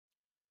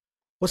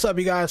What's up,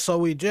 you guys? So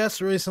we just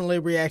recently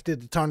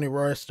reacted to Tony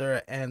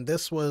Royster, and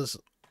this was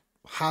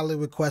highly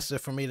requested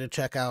for me to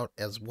check out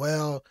as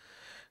well.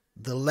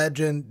 The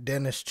legend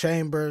Dennis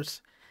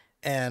Chambers,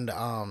 and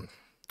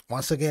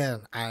once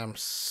again, I am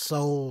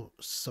so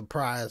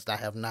surprised I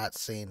have not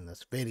seen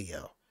this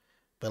video.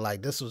 But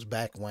like, this was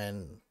back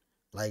when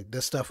like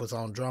this stuff was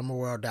on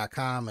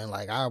drummerworld.com, and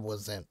like I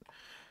wasn't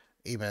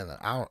even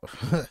I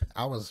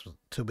I was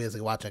too busy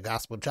watching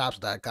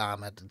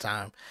gospelchops.com at the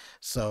time.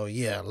 So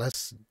yeah,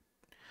 let's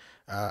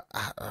I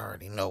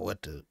already know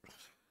what to.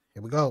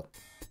 Here we go.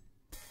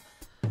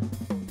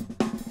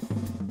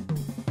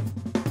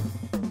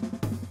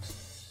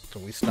 So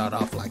we start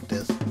off like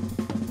this.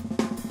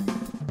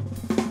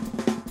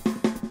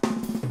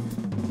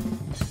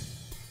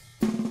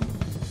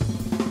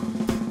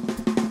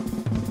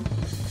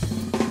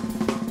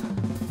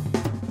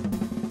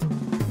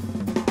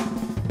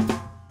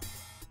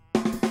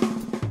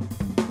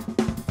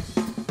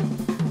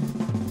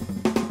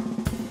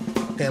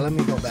 Okay, let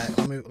me go back.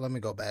 Let me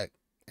go back.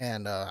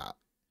 And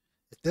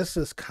this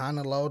is kind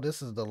of low.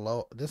 This is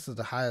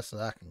the highest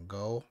that I can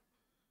go.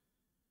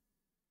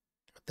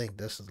 I think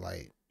this is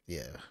like,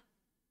 yeah. Let's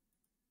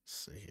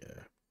see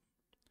here.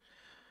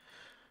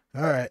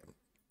 All right.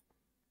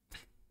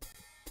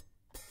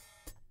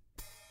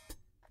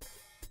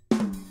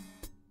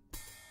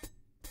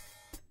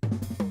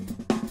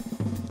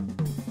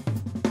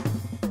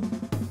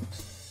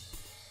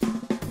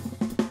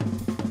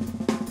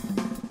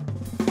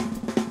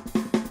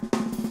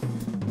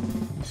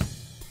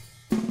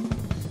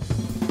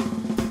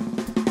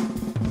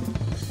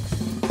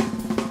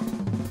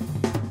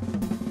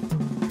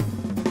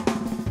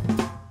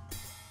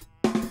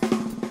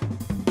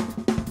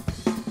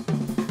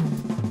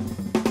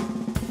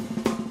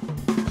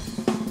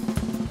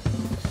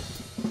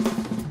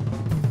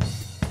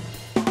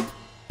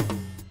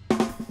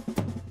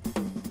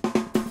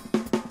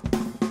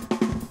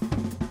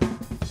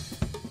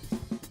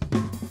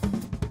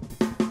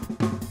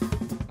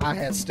 My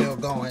head's still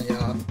going,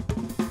 y'all.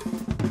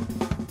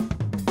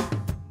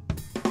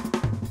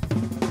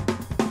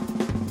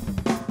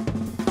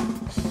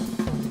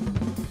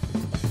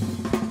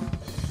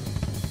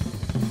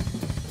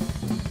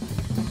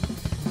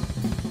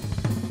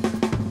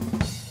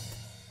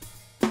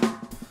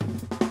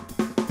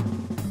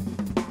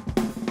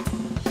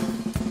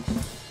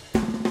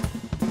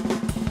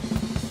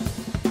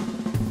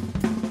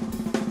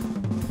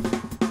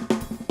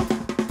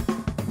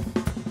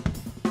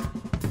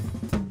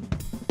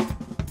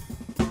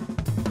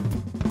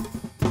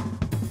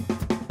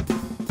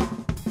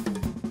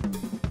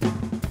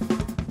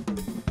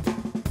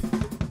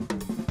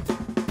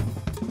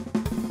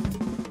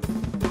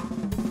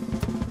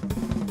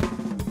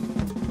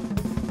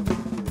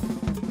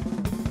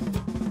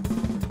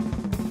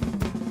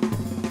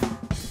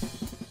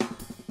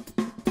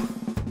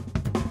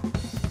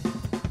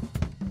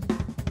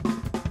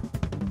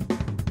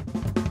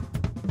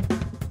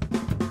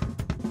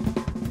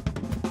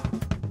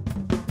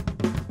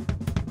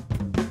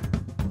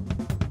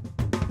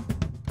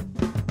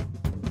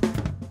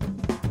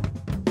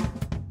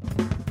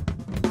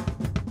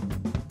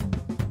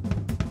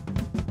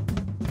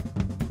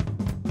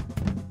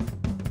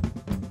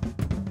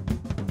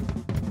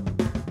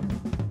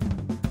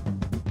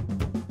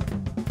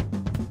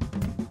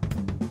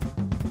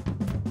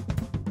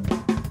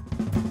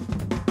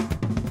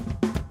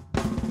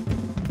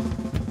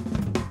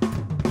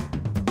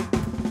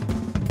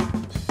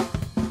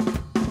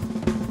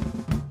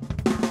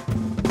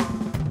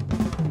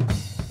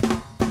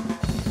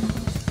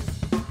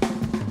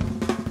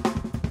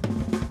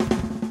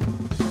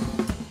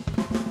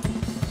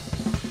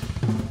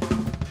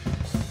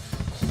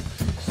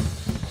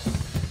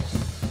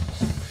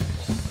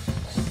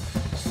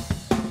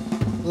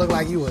 Looked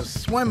like you was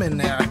swimming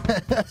there.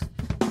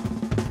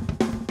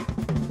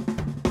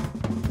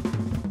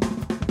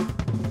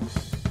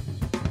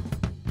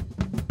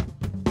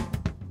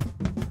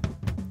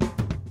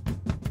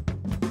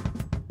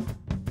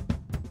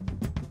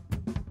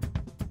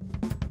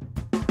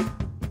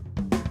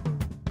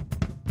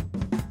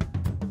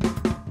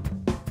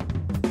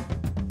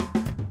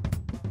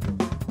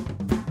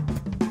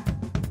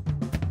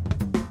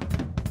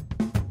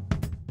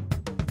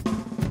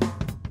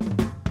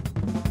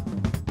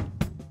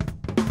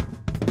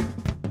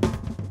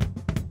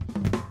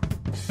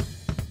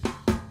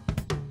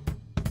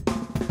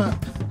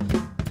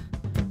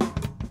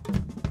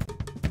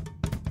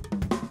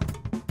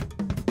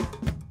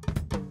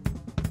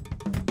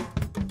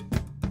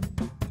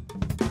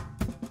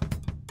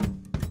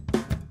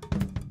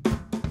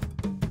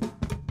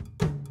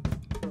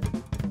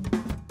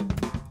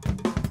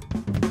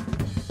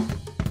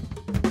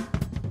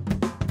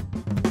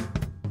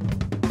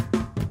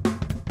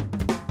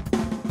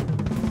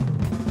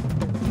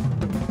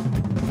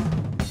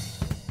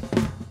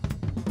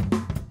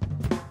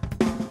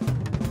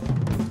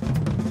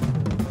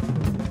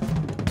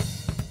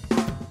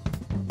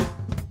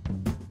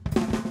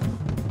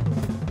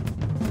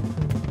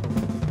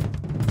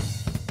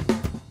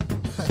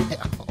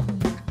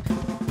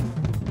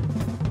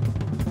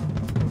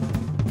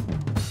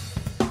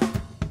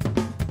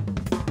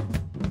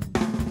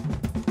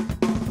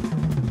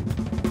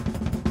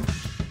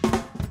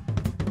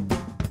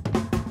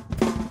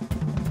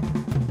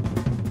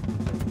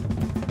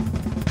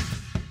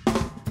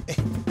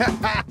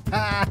 Yeah.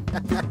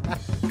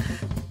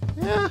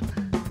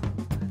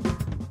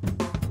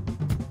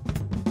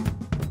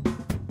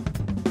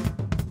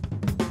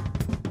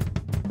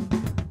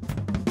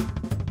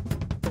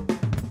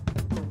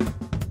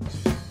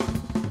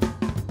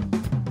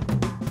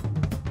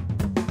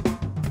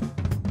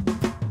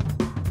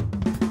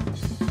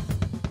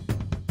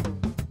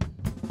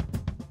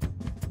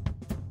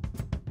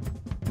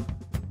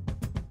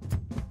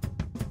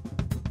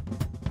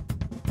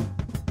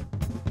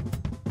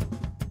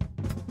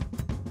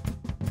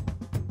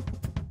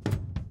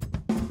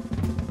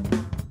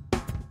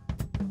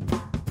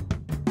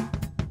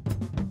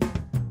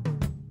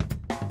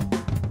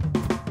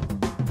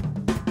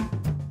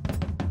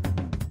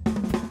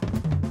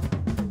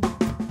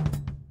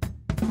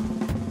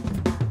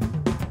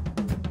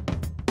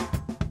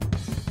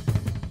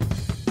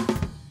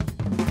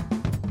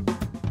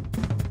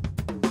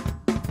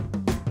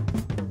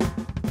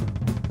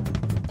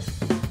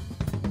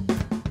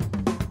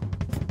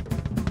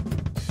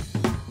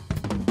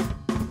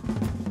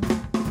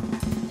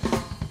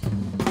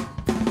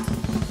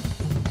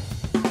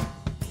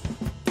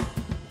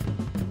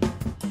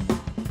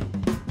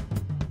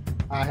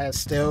 I had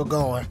still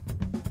going.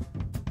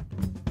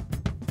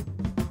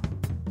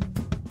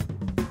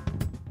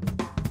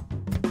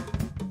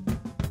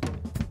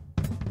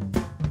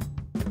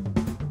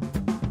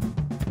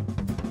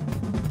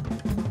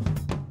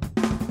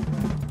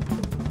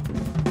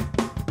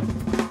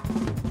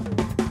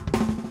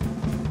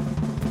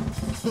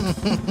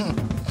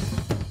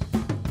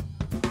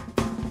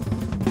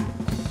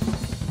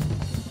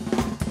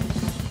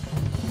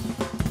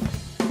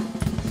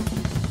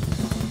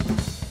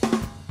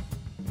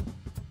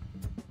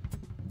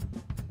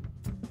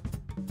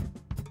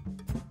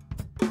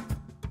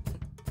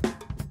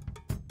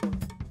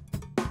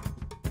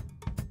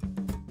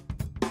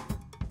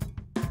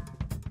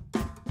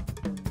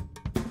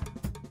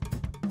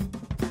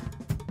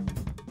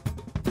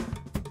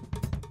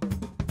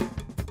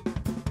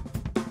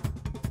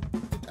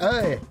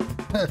 Hey.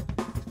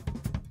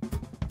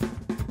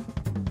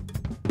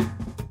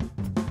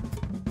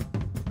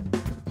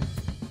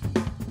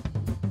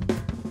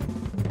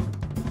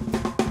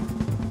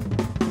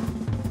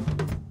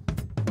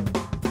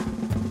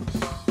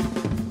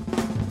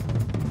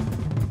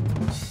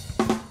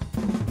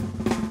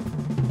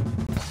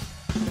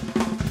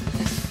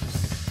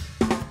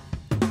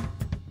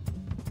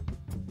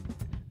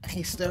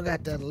 He still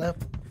got that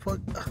left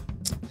foot.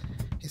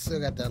 He still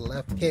got that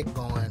left kick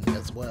going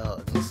as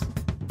well. This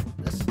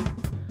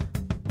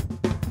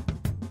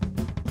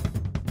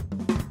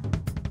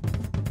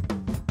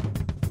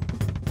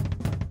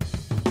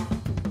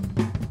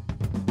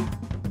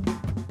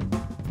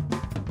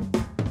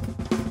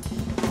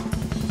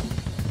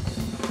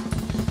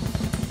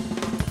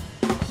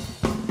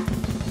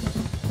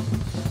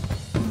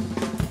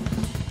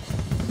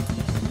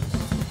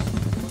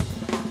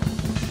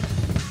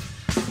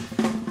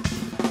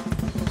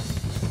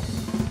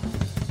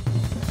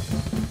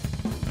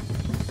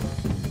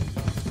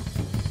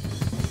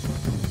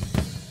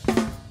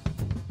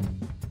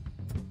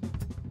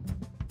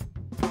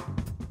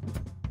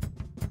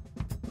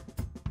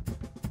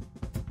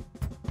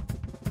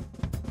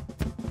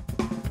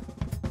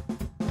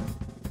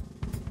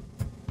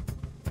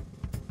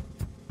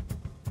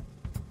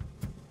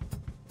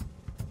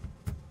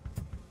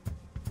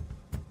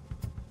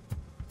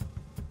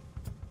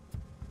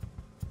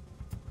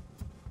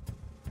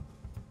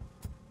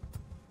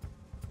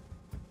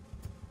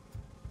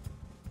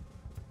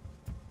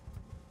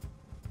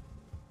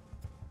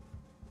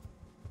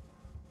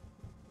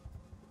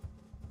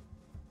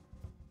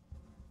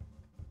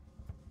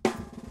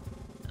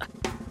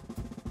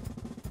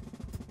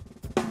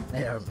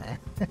there, man.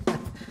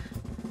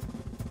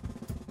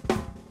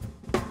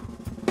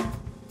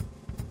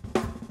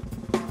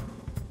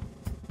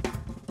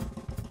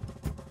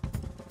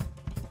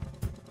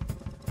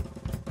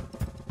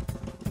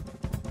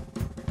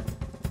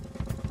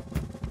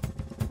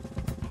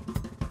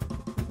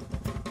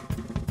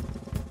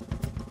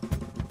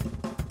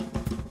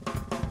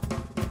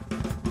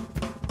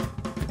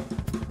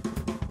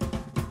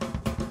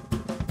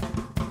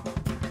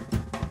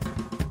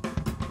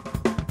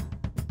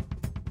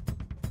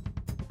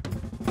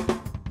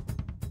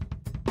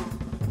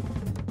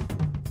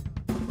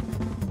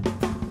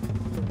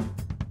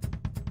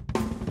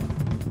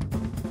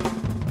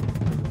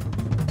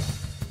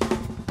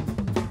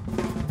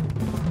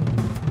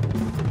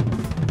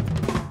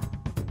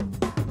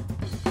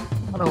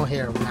 I don't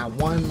hear not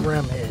one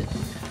rim hit.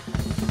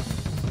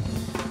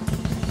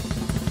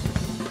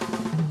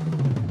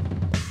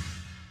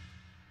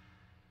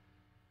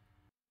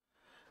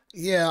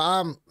 Yeah,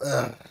 I'm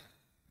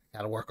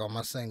gotta work on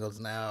my singles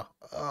now.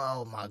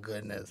 Oh my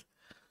goodness.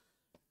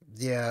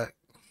 Yeah,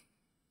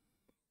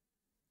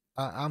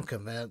 I'm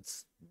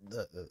convinced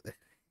the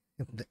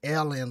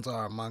aliens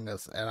are among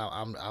us, and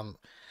I'm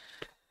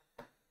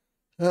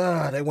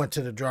they went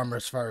to the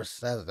drummers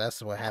first.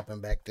 That's what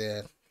happened back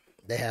then.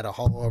 They had a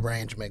whole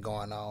arrangement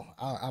going on.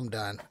 I'm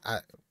done.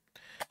 Uh,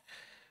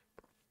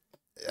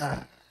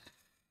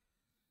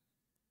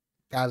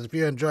 Guys, if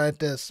you enjoyed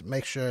this,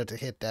 make sure to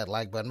hit that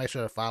like button. Make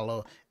sure to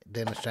follow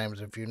Dennis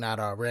Chambers if you're not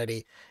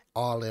already.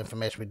 All the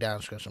information will be down in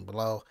the description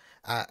below.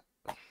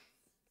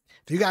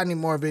 If you got any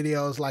more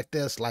videos like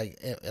this, like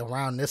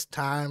around this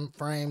time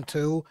frame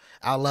too,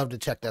 I'd love to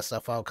check that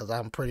stuff out because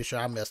I'm pretty sure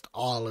I missed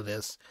all of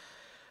this.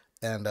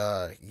 And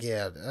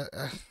yeah,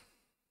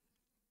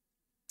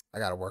 I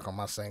gotta work on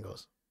my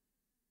singles.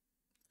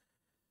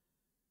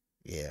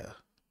 Yeah,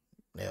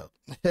 yeah.